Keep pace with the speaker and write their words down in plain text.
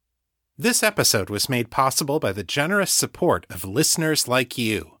This episode was made possible by the generous support of listeners like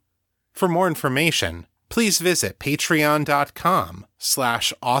you. For more information, please visit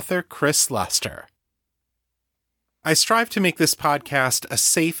patreon.com/author Chris Lester. I strive to make this podcast a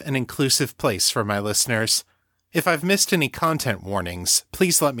safe and inclusive place for my listeners. If I've missed any content warnings,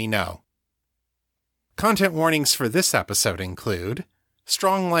 please let me know. Content warnings for this episode include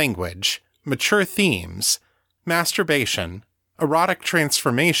strong language, mature themes, masturbation, erotic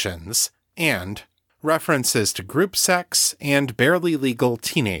transformations, and references to group sex and barely legal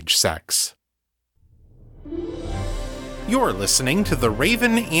teenage sex. You're listening to The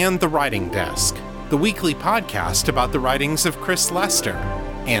Raven and the Writing Desk, the weekly podcast about the writings of Chris Lester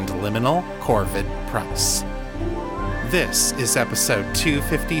and Liminal Corvid Press. This is episode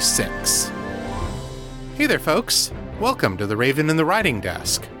 256. Hey there, folks. Welcome to The Raven and the Writing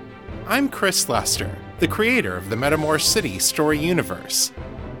Desk. I'm Chris Lester, the creator of the Metamor City story universe.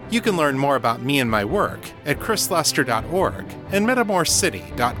 You can learn more about me and my work at chrislester.org and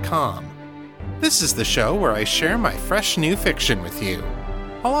metamorcity.com. This is the show where I share my fresh new fiction with you.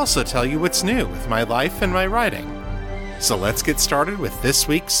 I'll also tell you what's new with my life and my writing. So let's get started with this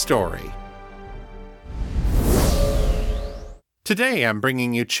week's story. Today I'm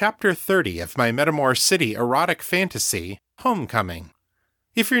bringing you Chapter 30 of my Metamor City erotic fantasy, Homecoming.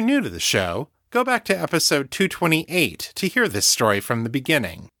 If you're new to the show, go back to episode 228 to hear this story from the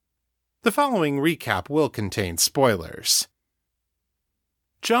beginning. The following recap will contain spoilers.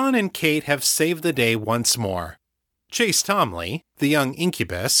 John and Kate have saved the day once more. Chase Tomley, the young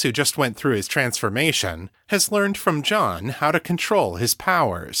incubus who just went through his transformation, has learned from John how to control his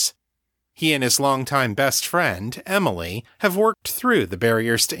powers. He and his longtime best friend, Emily, have worked through the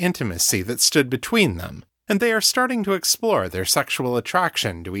barriers to intimacy that stood between them, and they are starting to explore their sexual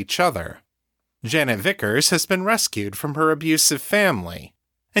attraction to each other. Janet Vickers has been rescued from her abusive family,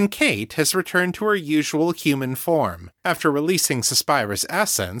 and Kate has returned to her usual human form after releasing Suspira's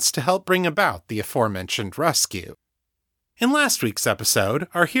essence to help bring about the aforementioned rescue. In last week's episode,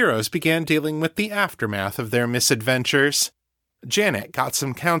 our heroes began dealing with the aftermath of their misadventures. Janet got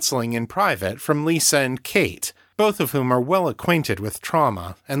some counseling in private from Lisa and Kate, both of whom are well acquainted with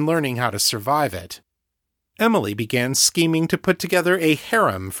trauma and learning how to survive it. Emily began scheming to put together a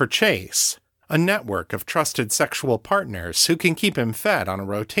harem for Chase, a network of trusted sexual partners who can keep him fed on a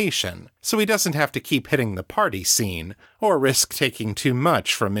rotation, so he doesn't have to keep hitting the party scene or risk taking too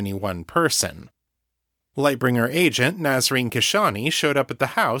much from any one person. Lightbringer agent Nazreen Kashani showed up at the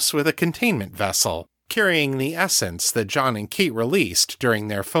house with a containment vessel, carrying the essence that John and Kate released during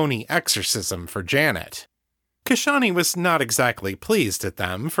their phony exorcism for Janet. Kashani was not exactly pleased at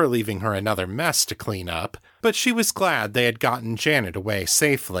them for leaving her another mess to clean up, but she was glad they had gotten Janet away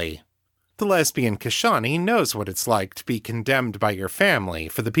safely. The lesbian Kashani knows what it's like to be condemned by your family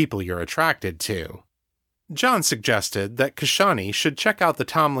for the people you're attracted to. John suggested that Kashani should check out the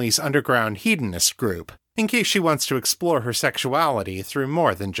Tomleys' underground hedonist group, in case she wants to explore her sexuality through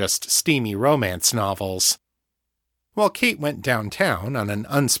more than just steamy romance novels. While Kate went downtown on an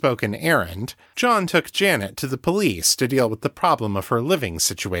unspoken errand, John took Janet to the police to deal with the problem of her living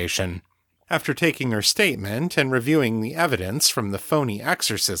situation. After taking her statement and reviewing the evidence from the phony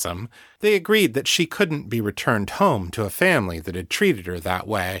exorcism, they agreed that she couldn't be returned home to a family that had treated her that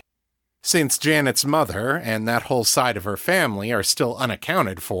way. Since Janet's mother and that whole side of her family are still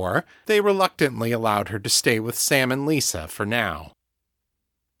unaccounted for, they reluctantly allowed her to stay with Sam and Lisa for now.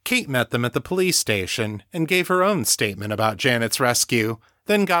 Kate met them at the police station and gave her own statement about Janet's rescue,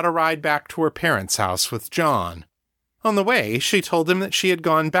 then got a ride back to her parents' house with John. On the way, she told him that she had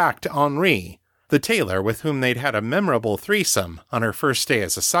gone back to Henri, the tailor with whom they'd had a memorable threesome on her first day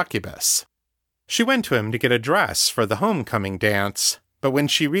as a succubus. She went to him to get a dress for the homecoming dance, but when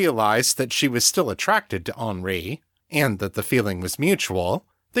she realized that she was still attracted to Henri, and that the feeling was mutual,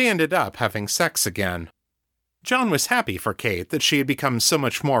 they ended up having sex again. John was happy for Kate that she had become so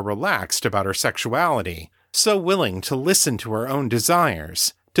much more relaxed about her sexuality, so willing to listen to her own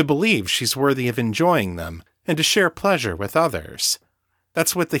desires, to believe she's worthy of enjoying them, and to share pleasure with others.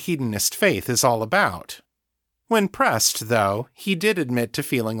 That's what the hedonist faith is all about. When pressed, though, he did admit to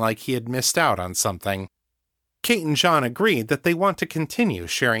feeling like he had missed out on something. Kate and John agreed that they want to continue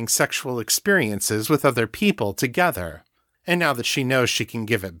sharing sexual experiences with other people together, and now that she knows she can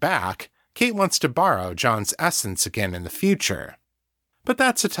give it back, Kate wants to borrow John's essence again in the future. But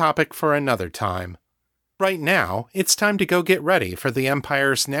that's a topic for another time. Right now, it's time to go get ready for the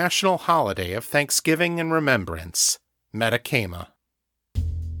Empire's national holiday of Thanksgiving and Remembrance, Metacama.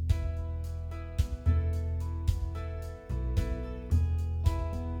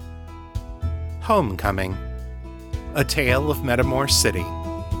 Homecoming, a tale of Metamor City.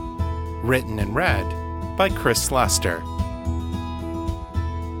 Written and read by Chris Lester.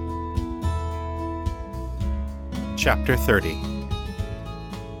 Chapter 30.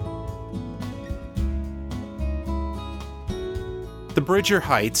 The Bridger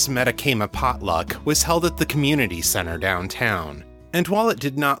Heights Metacama Potluck was held at the community center downtown, and while it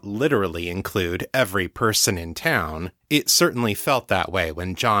did not literally include every person in town, it certainly felt that way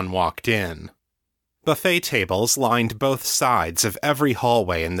when John walked in. Buffet tables lined both sides of every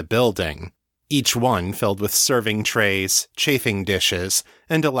hallway in the building, each one filled with serving trays, chafing dishes,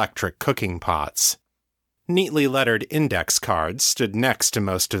 and electric cooking pots. Neatly lettered index cards stood next to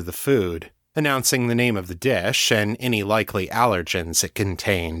most of the food, announcing the name of the dish and any likely allergens it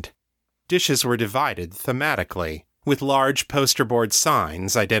contained. Dishes were divided thematically, with large poster board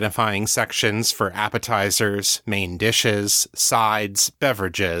signs identifying sections for appetizers, main dishes, sides,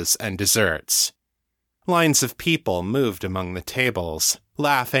 beverages, and desserts. Lines of people moved among the tables,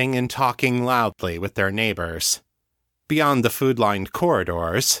 laughing and talking loudly with their neighbors. Beyond the food-lined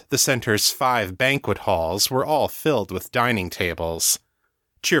corridors, the center's 5 banquet halls were all filled with dining tables.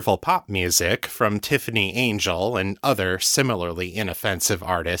 Cheerful pop music from Tiffany Angel and other similarly inoffensive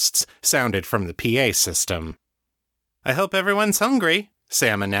artists sounded from the PA system. "I hope everyone's hungry,"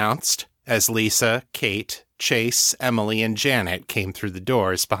 Sam announced, as Lisa, Kate, Chase, Emily, and Janet came through the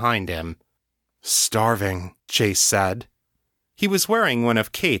doors behind him. "Starving," Chase said. He was wearing one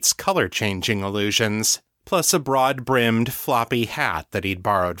of Kate's color-changing illusions, plus a broad-brimmed, floppy hat that he'd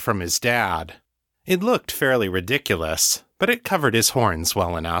borrowed from his dad. It looked fairly ridiculous, but it covered his horns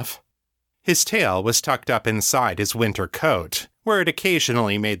well enough. His tail was tucked up inside his winter coat, where it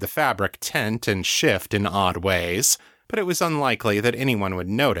occasionally made the fabric tent and shift in odd ways, but it was unlikely that anyone would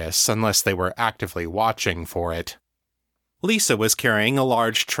notice unless they were actively watching for it. Lisa was carrying a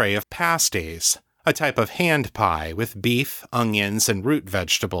large tray of pasties, a type of hand pie with beef, onions, and root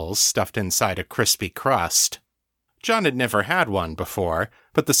vegetables stuffed inside a crispy crust. John had never had one before,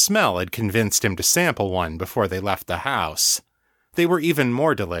 but the smell had convinced him to sample one before they left the house. They were even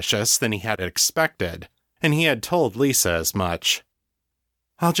more delicious than he had expected, and he had told Lisa as much.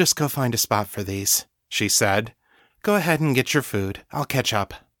 "I'll just go find a spot for these," she said. "Go ahead and get your food. I'll catch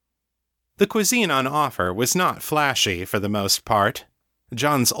up." The cuisine on offer was not flashy for the most part.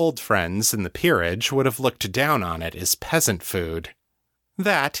 John's old friends in the peerage would have looked down on it as peasant food.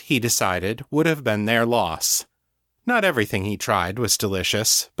 That, he decided, would have been their loss. Not everything he tried was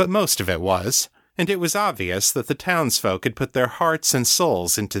delicious, but most of it was, and it was obvious that the townsfolk had put their hearts and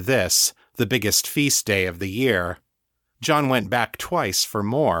souls into this, the biggest feast day of the year. John went back twice for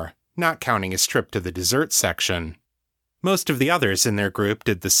more, not counting his trip to the dessert section. Most of the others in their group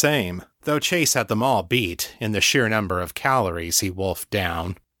did the same, though Chase had them all beat in the sheer number of calories he wolfed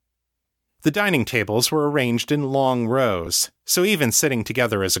down. The dining tables were arranged in long rows, so even sitting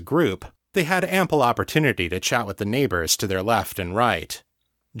together as a group, they had ample opportunity to chat with the neighbors to their left and right.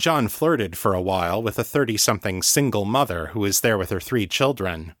 John flirted for a while with a 30-something single mother who was there with her 3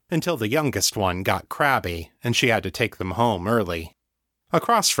 children, until the youngest one got crabby, and she had to take them home early.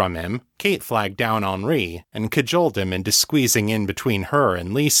 Across from him, Kate flagged down Henri and cajoled him into squeezing in between her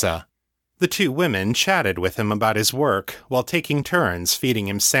and Lisa. The 2 women chatted with him about his work while taking turns feeding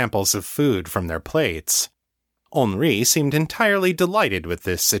him samples of food from their plates. Henri seemed entirely delighted with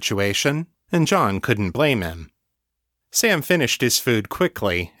this situation, and John couldn't blame him. Sam finished his food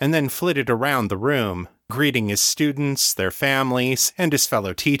quickly and then flitted around the room, greeting his students, their families, and his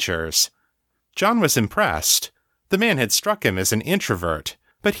fellow teachers. John was impressed. The man had struck him as an introvert,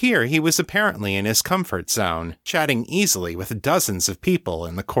 but here he was apparently in his comfort zone, chatting easily with dozens of people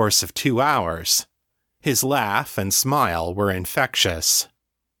in the course of 2 hours. His laugh and smile were infectious.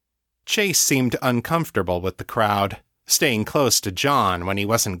 Chase seemed uncomfortable with the crowd, staying close to John when he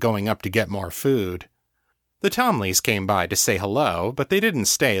wasn't going up to get more food. The Tomleys came by to say hello, but they didn't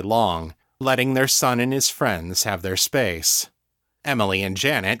stay long, letting their son and his friends have their space. Emily and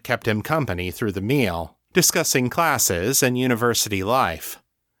Janet kept him company through the meal, discussing classes and university life.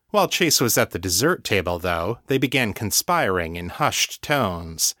 While Chase was at the dessert table, though, they began conspiring in hushed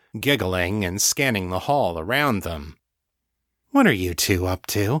tones, giggling and scanning the hall around them. "What are you 2 up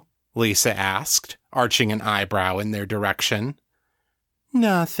to?" Lisa asked, arching an eyebrow in their direction.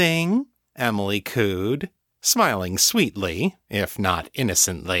 "Nothing," Emily cooed, smiling sweetly, if not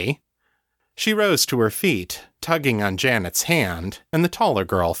innocently. She rose to her feet, tugging on Janet's hand, and the taller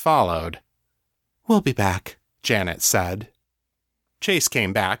girl followed. "We'll be back," Janet said. Chase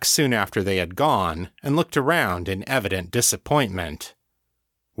came back soon after they had gone, and looked around in evident disappointment.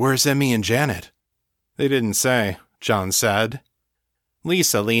 "Where's Emmy and Janet?" "They didn't say," John said.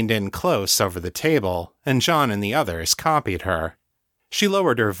 Lisa leaned in close over the table, and John and the others copied her. She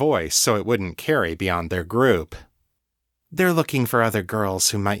lowered her voice so it wouldn't carry beyond their group. "They're looking for other girls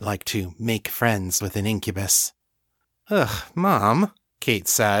who might like to make friends with an incubus." "Ugh, Mom," Kate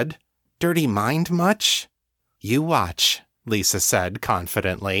said. "Dirty mind much?" "You watch," Lisa said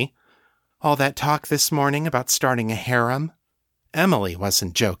confidently. "All that talk this morning about starting a harem? Emily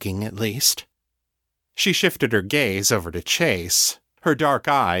wasn't joking, at least." She shifted her gaze over to Chase, her dark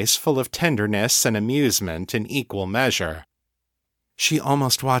eyes full of tenderness and amusement in equal measure. "She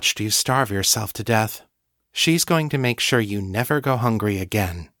almost watched you starve yourself to death. She's going to make sure you never go hungry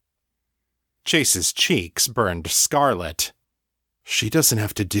again." Chase's cheeks burned scarlet. "She doesn't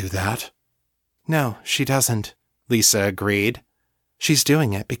have to do that." "No, she doesn't," Lisa agreed. "She's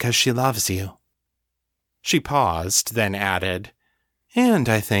doing it because she loves you." She paused, then added, "And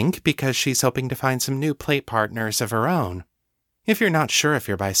I think because she's hoping to find some new play partners of her own. If you're not sure if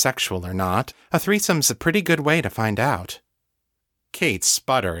you're bisexual or not, a threesome's a pretty good way to find out." Kate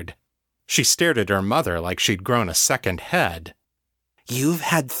sputtered. She stared at her mother like she'd grown a second head. "You've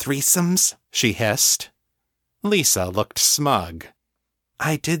had threesomes?" she hissed. Lisa looked smug.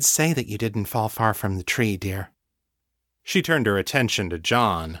 "I did say that you didn't fall far from the tree, dear." She turned her attention to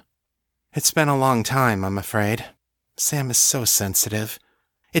John. "It's been a long time, I'm afraid. Sam is so sensitive.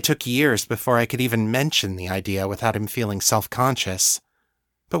 It took years before I could even mention the idea without him feeling self-conscious.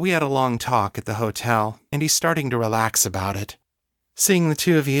 But we had a long talk at the hotel, and he's starting to relax about it. Seeing the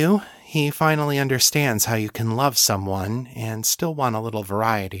two of you, he finally understands how you can love someone and still want a little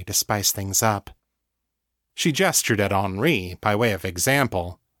variety to spice things up." She gestured at Henri by way of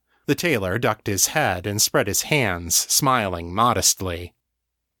example. The tailor ducked his head and spread his hands, smiling modestly.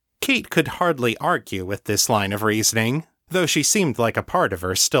 Kate could hardly argue with this line of reasoning, though she seemed like a part of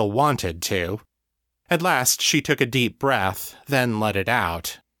her still wanted to. At last she took a deep breath, then let it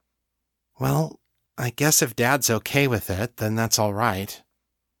out. "Well, I guess if Dad's okay with it, then that's all right."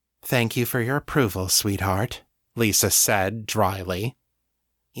 "Thank you for your approval, sweetheart," Lisa said dryly.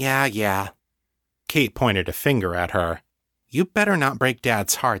 Yeah. Kate pointed a finger at her. "You better not break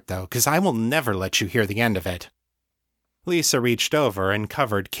Dad's heart, though, 'cause I will never let you hear the end of it." Lisa reached over and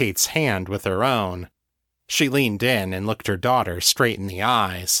covered Kate's hand with her own. She leaned in and looked her daughter straight in the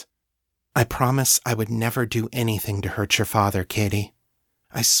eyes. "I promise I would never do anything to hurt your father, Katie.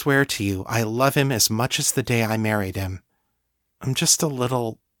 I swear to you I love him as much as the day I married him. I'm just a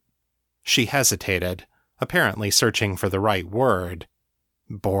little—" She hesitated, apparently searching for the right word.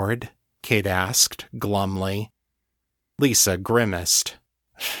 "Bored?" Kate asked, glumly. Lisa grimaced.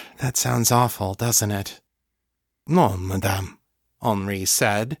 "That sounds awful, doesn't it?" "Non, madame," Henri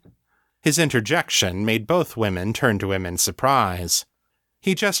said. His interjection made both women turn to him in surprise.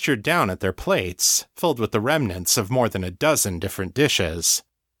 He gestured down at their plates, filled with the remnants of more than a dozen different dishes.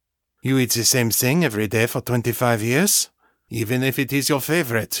 "You eat the same thing every day for 25 years? Even if it is your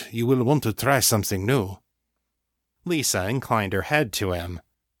favorite, you will want to try something new." Lisa inclined her head to him.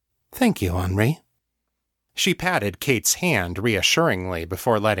 "Thank you, Henri." She patted Kate's hand reassuringly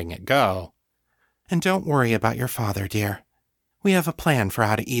before letting it go. "And don't worry about your father, dear. We have a plan for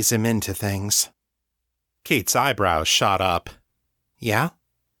how to ease him into things." Kate's eyebrows shot up. "Yeah?"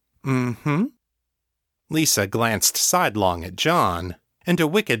 "Mm-hmm." Lisa glanced sidelong at John, and a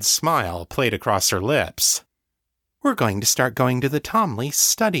wicked smile played across her lips. "We're going to start going to the Tomley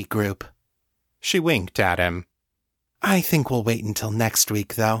study group." She winked at him. "I think we'll wait until next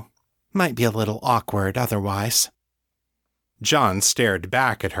week, though. Might be a little awkward otherwise." John stared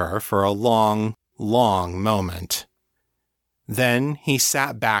back at her for a long, long moment. Then he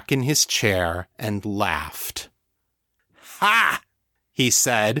sat back in his chair and laughed. "Ha!" he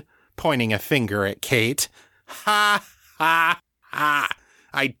said, pointing a finger at Kate. "Ha, ha, ha!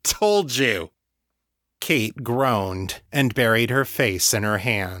 I told you!" Kate groaned and buried her face in her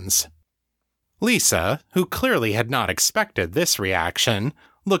hands. Lisa, who clearly had not expected this reaction,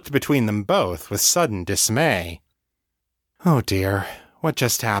 looked between them both with sudden dismay. "Oh dear, what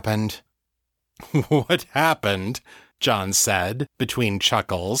just happened?" "What happened," John said, between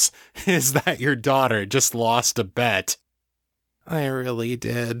chuckles, "is that your daughter just lost a bet." "I really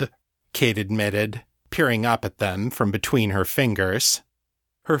did," Kate admitted, peering up at them from between her fingers.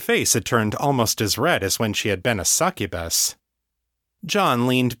 Her face had turned almost as red as when she had been a succubus. John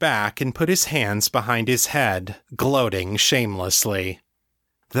leaned back and put his hands behind his head, gloating shamelessly.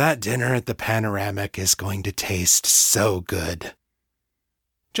 "That dinner at the Panoramic is going to taste so good."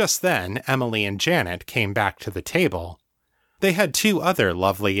 Just then, Emily and Janet came back to the table. They had two other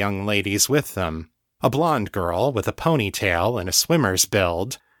lovely young ladies with them, a blonde girl with a ponytail and a swimmer's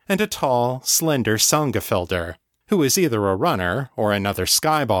build, and a tall, slender Songafilder, who was either a runner or another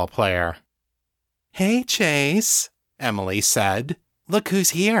skyball player. "Hey, Chase," Emily said, Look who's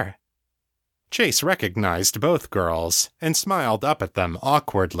here. Chase recognized both girls and smiled up at them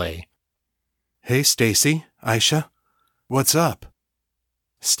awkwardly. Hey, Stacy, Aisha. What's up?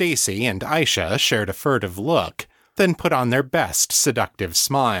 Stacy and Aisha shared a furtive look, then put on their best seductive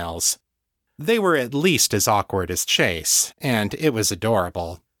smiles. They were at least as awkward as Chase, and it was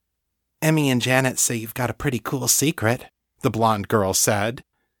adorable. Emmy and Janet say you've got a pretty cool secret, the blonde girl said.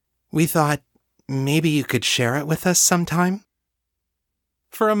 We thought maybe you could share it with us sometime?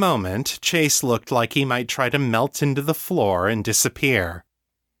 For a moment, Chase looked like he might try to melt into the floor and disappear.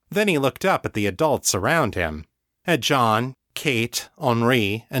 Then he looked up at the adults around him, at John, Kate,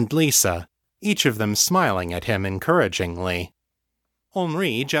 Henri, and Lisa, each of them smiling at him encouragingly.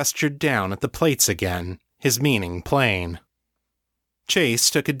 Henri gestured down at the plates again, his meaning plain. Chase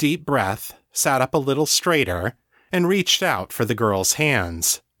took a deep breath, sat up a little straighter, and reached out for the girl's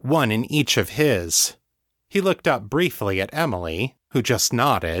hands, one in each of his. He looked up briefly at Emily, who just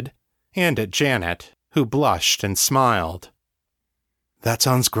nodded, and at Janet, who blushed and smiled. That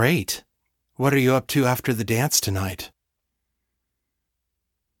sounds great. What are you up to after the dance tonight?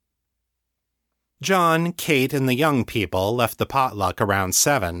 John, Kate, and the young people left the potluck around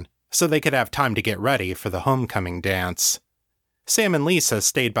 7, so they could have time to get ready for the homecoming dance. Sam and Lisa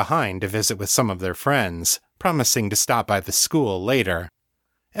stayed behind to visit with some of their friends, promising to stop by the school later.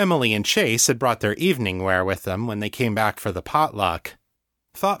 Emily and Chase had brought their evening wear with them when they came back for the potluck.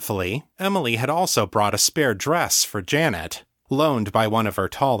 Thoughtfully, Emily had also brought a spare dress for Janet, loaned by one of her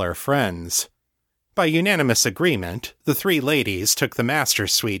taller friends. By unanimous agreement, the 3 ladies took the master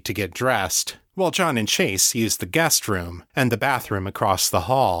suite to get dressed, while John and Chase used the guest room and the bathroom across the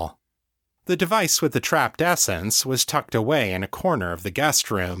hall. The device with the trapped essence was tucked away in a corner of the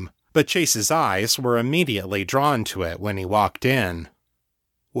guest room, but Chase's eyes were immediately drawn to it when he walked in.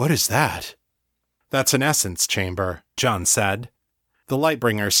 What is that? That's an essence chamber, John said. The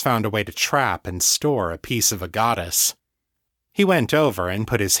Lightbringers found a way to trap and store a piece of a goddess. He went over and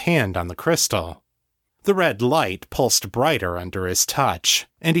put his hand on the crystal. The red light pulsed brighter under his touch,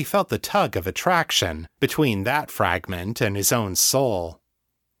 and he felt the tug of attraction between that fragment and his own soul.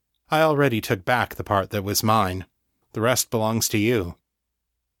 I already took back the part that was mine. The rest belongs to you.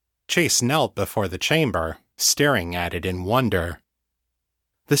 Chase knelt before the chamber, staring at it in wonder.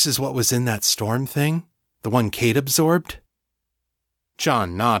 This is what was in that storm thing? The one Kate absorbed?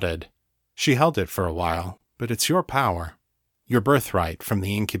 John nodded. She held it for a while, but it's your power. Your birthright from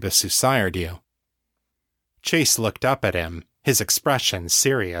the incubus who sired you. Chase looked up at him, his expression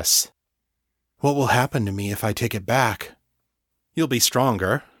serious. What will happen to me if I take it back? You'll be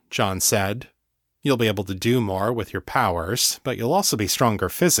stronger, John said. You'll be able to do more with your powers, but you'll also be stronger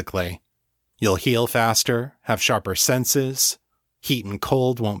physically. You'll heal faster, have sharper senses. Heat and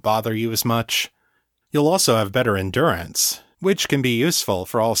cold won't bother you as much. You'll also have better endurance, which can be useful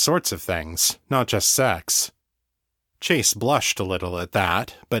for all sorts of things, not just sex. Chase blushed a little at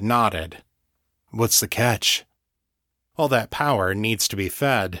that, but nodded. What's the catch? All that power needs to be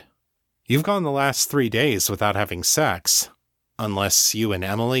fed. You've gone the last 3 days without having sex. Unless you and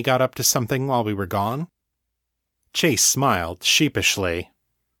Emily got up to something while we were gone? Chase smiled sheepishly.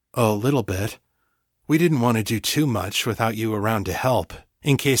 A little bit. We didn't want to do too much without you around to help,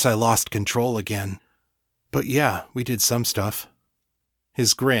 in case I lost control again. But yeah, we did some stuff.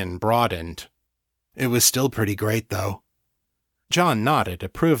 His grin broadened. It was still pretty great, though. John nodded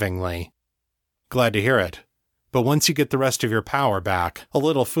approvingly. Glad to hear it. But once you get the rest of your power back, a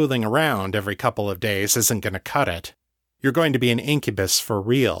little fooling around every couple of days isn't going to cut it. You're going to be an incubus for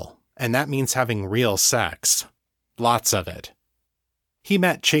real, and that means having real sex. Lots of it. He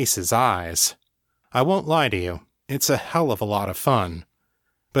met Chase's eyes. I won't lie to you, it's a hell of a lot of fun.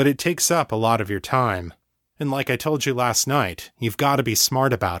 But it takes up a lot of your time. And like I told you last night, you've got to be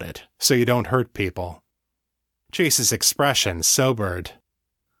smart about it, so you don't hurt people. Chase's expression sobered.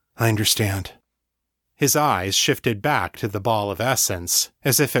 I understand. His eyes shifted back to the ball of essence,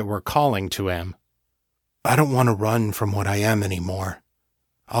 as if it were calling to him. I don't want to run from what I am anymore.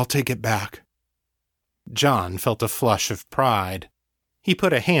 I'll take it back. John felt a flush of pride. He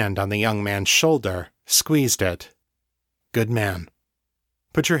put a hand on the young man's shoulder, squeezed it. Good man.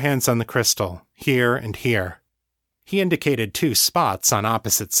 Put your hands on the crystal, here and here. He indicated 2 spots on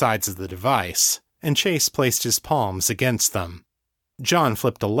opposite sides of the device, and Chase placed his palms against them. John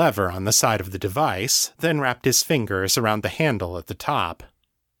flipped a lever on the side of the device, then wrapped his fingers around the handle at the top.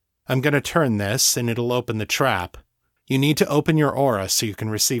 I'm going to turn this, and it'll open the trap. You need to open your aura so you can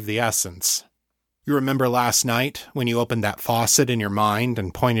receive the essence. You remember last night, when you opened that faucet in your mind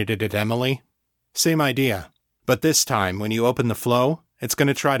and pointed it at Emily? Same idea. But this time, when you open the flow, it's going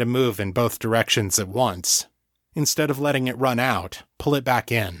to try to move in both directions at once. Instead of letting it run out, pull it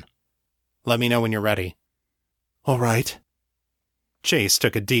back in. Let me know when you're ready." "All right." Chase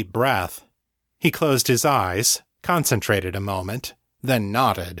took a deep breath. He closed his eyes, concentrated a moment, then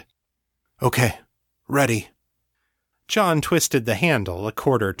nodded. "Okay, ready." John twisted the handle a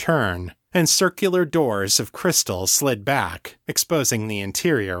quarter turn, and circular doors of crystal slid back, exposing the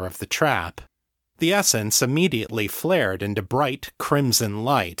interior of the trap. The essence immediately flared into bright crimson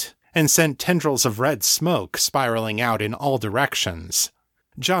light, and sent tendrils of red smoke spiraling out in all directions.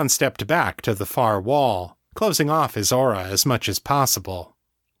 John stepped back to the far wall, closing off his aura as much as possible.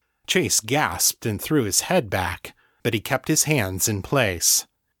 Chase gasped and threw his head back, but he kept his hands in place.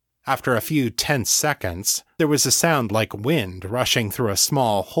 After a few tense seconds, there was a sound like wind rushing through a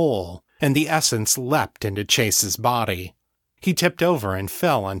small hole, and the essence leapt into Chase's body. He tipped over and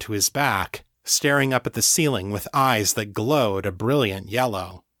fell onto his back, staring up at the ceiling with eyes that glowed a brilliant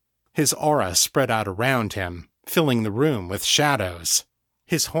yellow. His aura spread out around him, filling the room with shadows.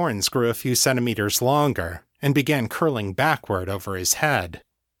 His horns grew a few centimeters longer and began curling backward over his head.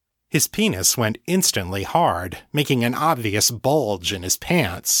 His penis went instantly hard, making an obvious bulge in his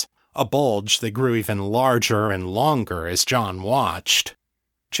pants, a bulge that grew even larger and longer as John watched.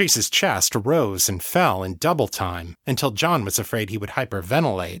 Chase's chest rose and fell in double time until John was afraid he would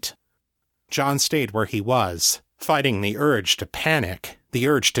hyperventilate. John stayed where he was, fighting the urge to panic, the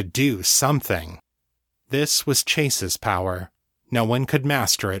urge to do something. This was Chase's power. No one could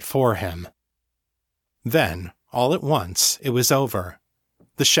master it for him. Then, all at once, it was over.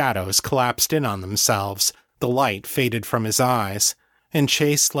 The shadows collapsed in on themselves, the light faded from his eyes, and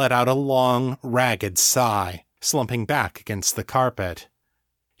Chase let out a long, ragged sigh, slumping back against the carpet.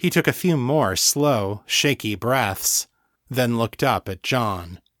 He took a few more slow, shaky breaths, then looked up at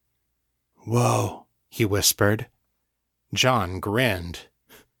John. "Whoa," he whispered. John grinned.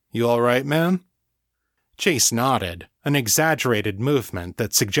 "You all right, man?" Chase nodded, an exaggerated movement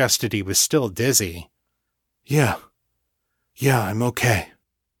that suggested he was still dizzy. Yeah, I'm okay."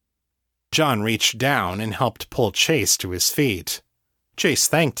 John reached down and helped pull Chase to his feet. Chase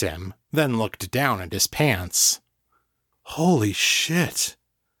thanked him, then looked down at his pants. "Holy shit."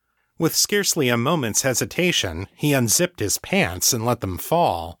 With scarcely a moment's hesitation, he unzipped his pants and let them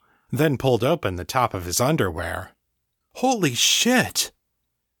fall, then pulled open the top of his underwear. "Holy shit."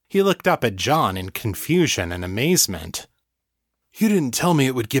 He looked up at John in confusion and amazement. "You didn't tell me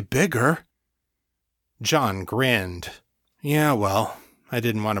it would get bigger." John grinned. "Yeah, well, I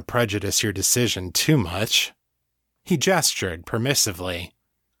didn't want to prejudice your decision too much." He gestured permissively.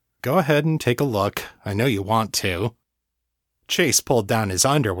 "Go ahead and take a look. I know you want to." Chase pulled down his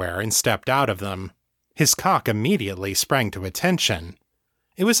underwear and stepped out of them. His cock immediately sprang to attention.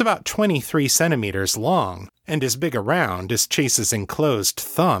 It was about 23 centimeters long, and as big around as Chase's enclosed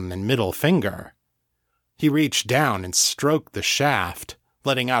thumb and middle finger. He reached down and stroked the shaft,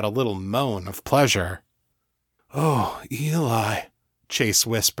 letting out a little moan of pleasure. "Oh, Eli," Chase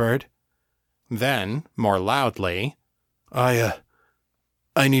whispered. Then, more loudly, I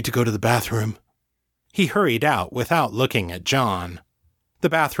need to go to the bathroom." He hurried out without looking at John. The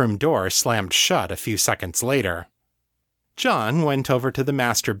bathroom door slammed shut a few seconds later. John went over to the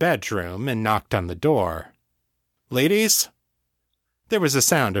master bedroom and knocked on the door. "Ladies?" There was a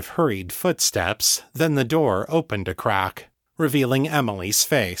sound of hurried footsteps, then the door opened a crack, revealing Emily's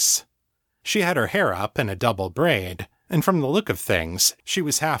face. She had her hair up in a double braid, and from the look of things, she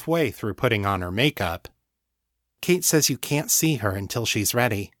was halfway through putting on her makeup. "Kate says you can't see her until she's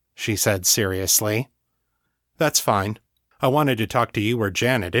ready," she said seriously. "That's fine. I wanted to talk to you or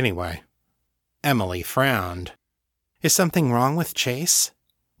Janet anyway." Emily frowned. "Is something wrong with Chase?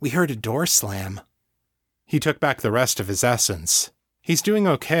 We heard a door slam." He took back the rest of his essence. He's doing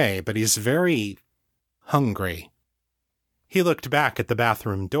okay, but he's very hungry. He looked back at the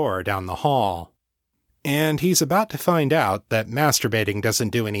bathroom door down the hall. And he's about to find out that masturbating doesn't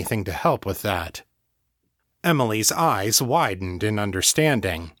do anything to help with that. Emily's eyes widened in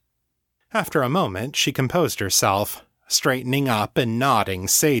understanding. After a moment, she composed herself, straightening up and nodding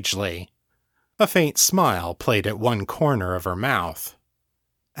sagely. A faint smile played at one corner of her mouth.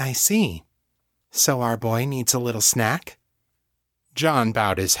 "I see. So our boy needs a little snack?" John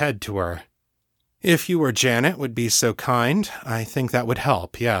bowed his head to her. "If you or Janet would be so kind, I think that would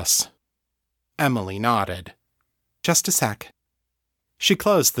help, yes." Emily nodded. "Just a sec." She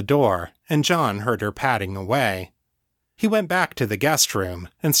closed the door, and John heard her padding away. He went back to the guest room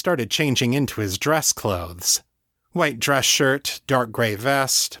and started changing into his dress clothes. White dress shirt, dark gray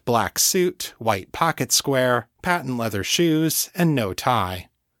vest, black suit, white pocket square, patent leather shoes, and no tie.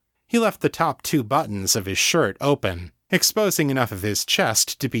 He left the top 2 buttons of his shirt open, exposing enough of his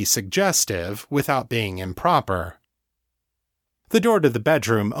chest to be suggestive without being improper. The door to the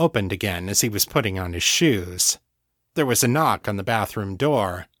bedroom opened again as he was putting on his shoes. There was a knock on the bathroom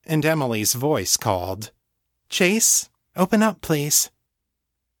door, and Emily's voice called, "Chase, open up, please."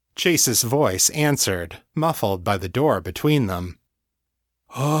 Chase's voice answered, muffled by the door between them.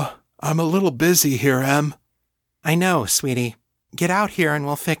 "Oh, I'm a little busy here, Em." "I know, sweetie. Get out here and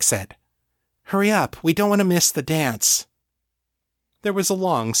we'll fix it. Hurry up, we don't want to miss the dance." There was a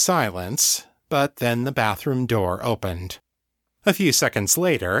long silence, but then the bathroom door opened. A few seconds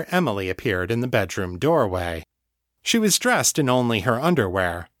later, Emily appeared in the bedroom doorway. She was dressed in only her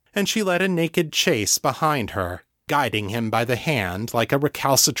underwear, and she led a naked Chase behind her, guiding him by the hand like a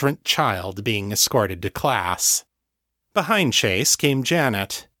recalcitrant child being escorted to class. Behind Chase came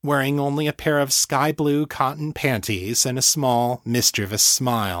Janet, wearing only a pair of sky-blue cotton panties and a small, mischievous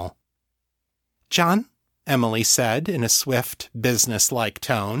smile. "John," Emily said in a swift, business-like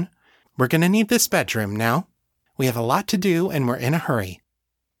tone, "we're going to need this bedroom now. We have a lot to do and we're in a hurry."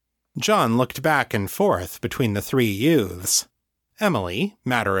 John looked back and forth between the three youths. Emily,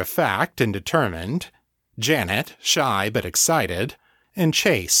 matter-of-fact and determined, Janet, shy but excited, and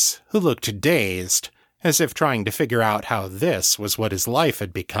Chase, who looked dazed, as if trying to figure out how this was what his life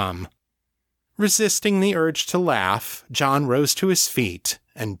had become. Resisting the urge to laugh, John rose to his feet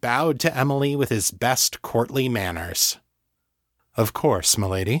and bowed to Emily with his best courtly manners. "Of course,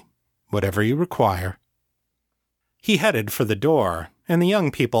 milady. Whatever you require." He headed for the door, and the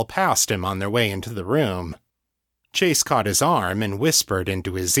young people passed him on their way into the room. Chase caught his arm and whispered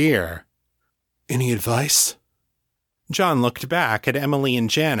into his ear, "Any advice?" John looked back at Emily and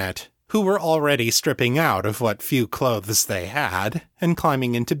Janet, who were already stripping out of what few clothes they had and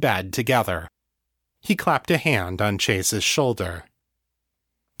climbing into bed together. He clapped a hand on Chase's shoulder.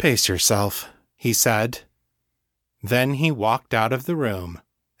 "Pace yourself," he said. Then he walked out of the room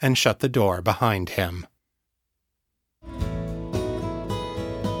and shut the door behind him.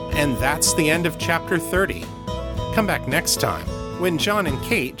 And that's the end of Chapter 30. Come back next time, when John and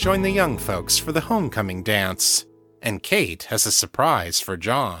Kate join the young folks for the homecoming dance, and Kate has a surprise for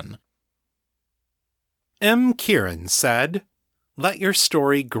John. M. Kieran said, "Let your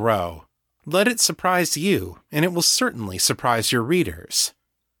story grow. Let it surprise you, and it will certainly surprise your readers."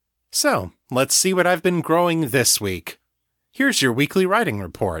 So, let's see what I've been growing this week. Here's your weekly writing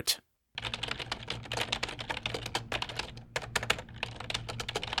report.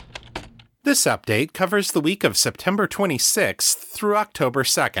 This update covers the week of September 26th through October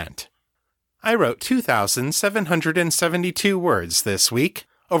 2nd. I wrote 2,772 words this week,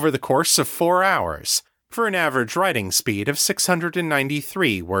 over the course of 4 hours, for an average writing speed of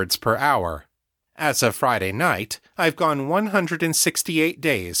 693 words per hour. As of Friday night, I've gone 168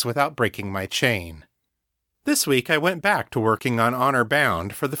 days without breaking my chain. This week I went back to working on Honor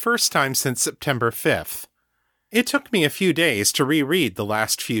Bound for the first time since September 5th. It took me a few days to reread the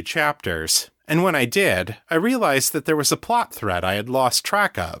last few chapters, and when I did, I realized that there was a plot thread I had lost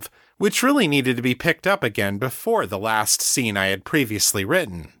track of, which really needed to be picked up again before the last scene I had previously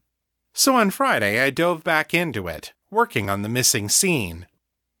written. So on Friday I dove back into it, working on the missing scene.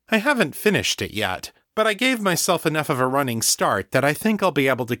 I haven't finished it yet, but I gave myself enough of a running start that I think I'll be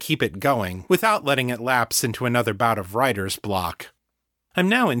able to keep it going without letting it lapse into another bout of writer's block. I'm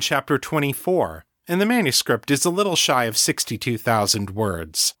now in Chapter 24, and the manuscript is a little shy of 62,000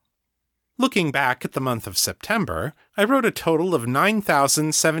 words. Looking back at the month of September, I wrote a total of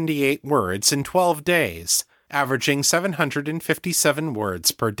 9,078 words in 12 days, averaging 757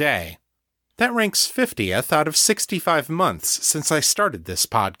 words per day. That ranks 50th out of 65 months since I started this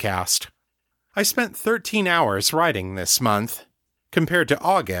podcast. I spent 13 hours writing this month. Compared to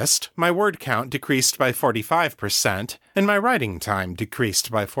August, my word count decreased by 45%, and my writing time decreased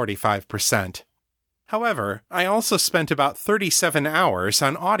by 45%. However, I also spent about 37 hours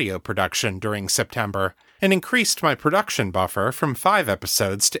on audio production during September, and increased my production buffer from 5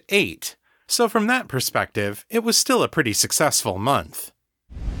 episodes to 8. So from that perspective, it was still a pretty successful month.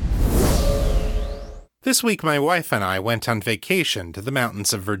 This week my wife and I went on vacation to the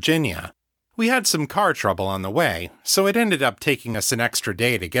mountains of Virginia. We had some car trouble on the way, so it ended up taking us an extra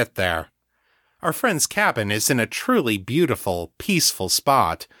day to get there. Our friend's cabin is in a truly beautiful, peaceful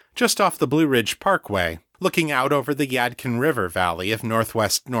spot, just off the Blue Ridge Parkway, looking out over the Yadkin River Valley of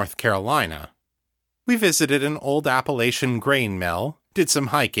northwest North Carolina. We visited an old Appalachian grain mill, did some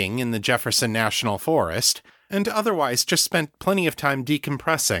hiking in the Jefferson National Forest, and otherwise just spent plenty of time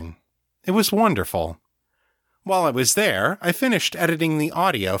decompressing. It was wonderful. While I was there, I finished editing the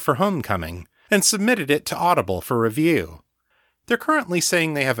audio for Homecoming, and submitted it to Audible for review. They're currently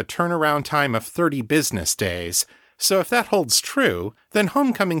saying they have a turnaround time of 30 business days, So if that holds true, then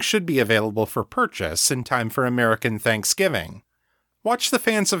Homecoming should be available for purchase in time for American Thanksgiving. Watch the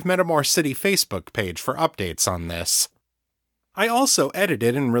Fans of Metamor City Facebook page for updates on this. I also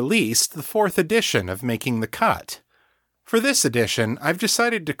edited and released the 4th edition of Making the Cut. For this edition, I've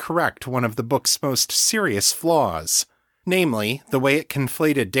decided to correct one of the book's most serious flaws, namely, the way it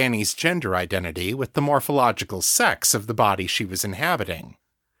conflated Danny's gender identity with the morphological sex of the body she was inhabiting.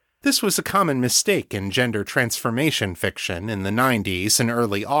 This was a common mistake in gender transformation fiction in the 90s and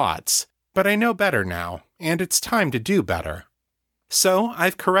early aughts, but I know better now, and it's time to do better. So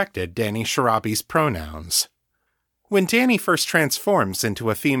I've corrected Danny Sharabi's pronouns. When Danny first transforms into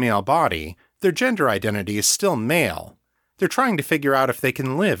a female body, their gender identity is still male. They're trying to figure out if they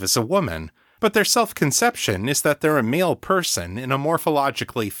can live as a woman, but their self-conception is that they're a male person in a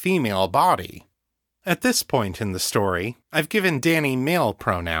morphologically female body. At this point in the story, I've given Danny male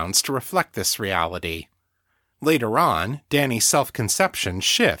pronouns to reflect this reality. Later on, Danny's self-conception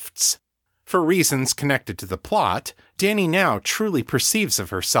shifts. For reasons connected to the plot, Danny now truly perceives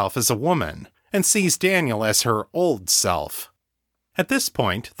of herself as a woman, and sees Daniel as her old self. At this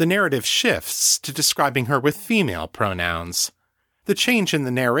point, the narrative shifts to describing her with female pronouns. The change in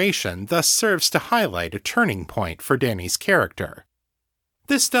the narration thus serves to highlight a turning point for Danny's character.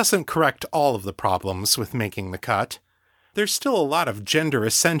 This doesn't correct all of the problems with Making the Cut. There's still a lot of gender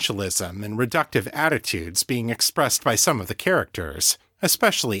essentialism and reductive attitudes being expressed by some of the characters,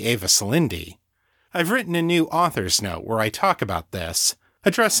 especially Ava Salindi. I've written a new author's note where I talk about this,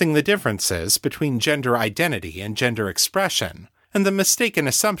 addressing the differences between gender identity and gender expression, and the mistaken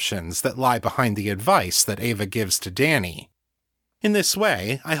assumptions that lie behind the advice that Ava gives to Danny. In this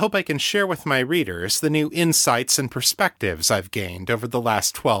way, I hope I can share with my readers the new insights and perspectives I've gained over the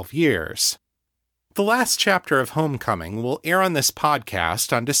last 12 years. The last chapter of Homecoming will air on this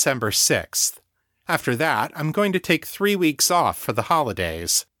podcast on December 6th. After that, I'm going to take 3 weeks off for the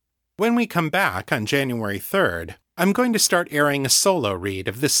holidays. When we come back on January 3rd, I'm going to start airing a solo read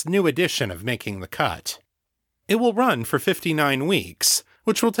of this new edition of Making the Cut. It will run for 59 weeks,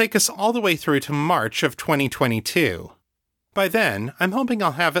 which will take us all the way through to March of 2022. By then, I'm hoping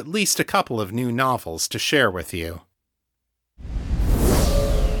I'll have at least a couple of new novels to share with you.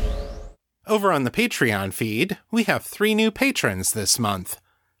 Over on the Patreon feed, we have 3 new patrons this month.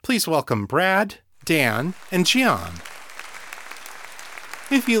 Please welcome Brad, Dan, and Gian.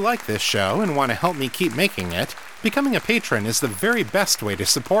 If you like this show and want to help me keep making it, becoming a patron is the very best way to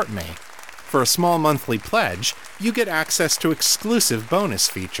support me. For a small monthly pledge, you get access to exclusive bonus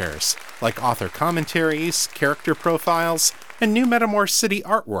features, like author commentaries, character profiles, and new Metamor City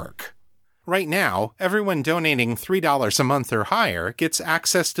artwork. Right now, everyone donating $3 a month or higher gets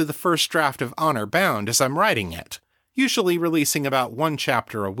access to the first draft of Honor Bound as I'm writing it, usually releasing about 1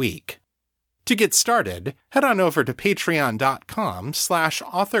 chapter a week. To get started, head on over to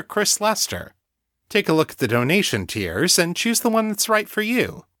patreon.com/author Chris Lester. Take a look at the donation tiers and choose the one that's right for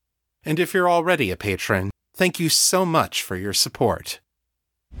you. And if you're already a patron, thank you so much for your support.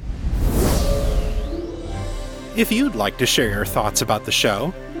 If you'd like to share your thoughts about the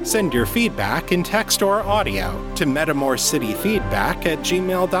show, send your feedback in text or audio to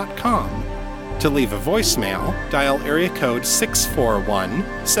metamorcityfeedback@gmail.com. To leave a voicemail, dial area code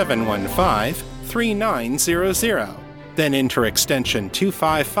 641-715-3900, then enter extension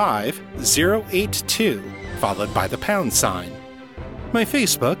 255082, followed by the #. My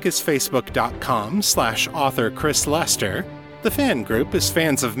Facebook is facebook.com/author Chris Lester. The fan group is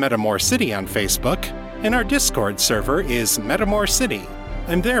Fans of Metamor City on Facebook, and our Discord server is Metamor City.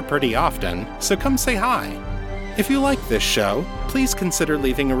 I'm there pretty often, so come say hi. If you like this show, please consider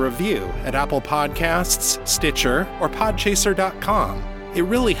leaving a review at Apple Podcasts, Stitcher, or Podchaser.com. It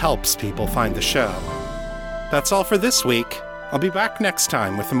really helps people find the show. That's all for this week. I'll be back next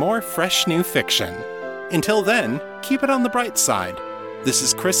time with more fresh new fiction. Until then, keep it on the bright side. This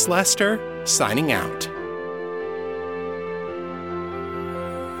is Chris Lester, signing out.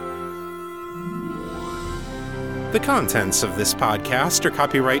 The contents of this podcast are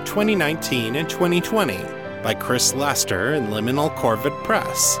copyright 2019 and 2020 by Chris Lester and Liminal Corvid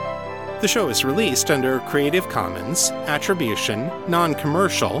Press. The show is released under a Creative Commons, Attribution,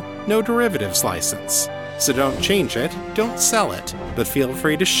 Non-Commercial, No Derivatives license. So don't change it, don't sell it, but feel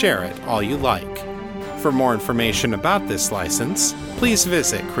free to share it all you like. For more information about this license, please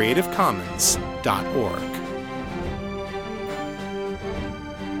visit creativecommons.org.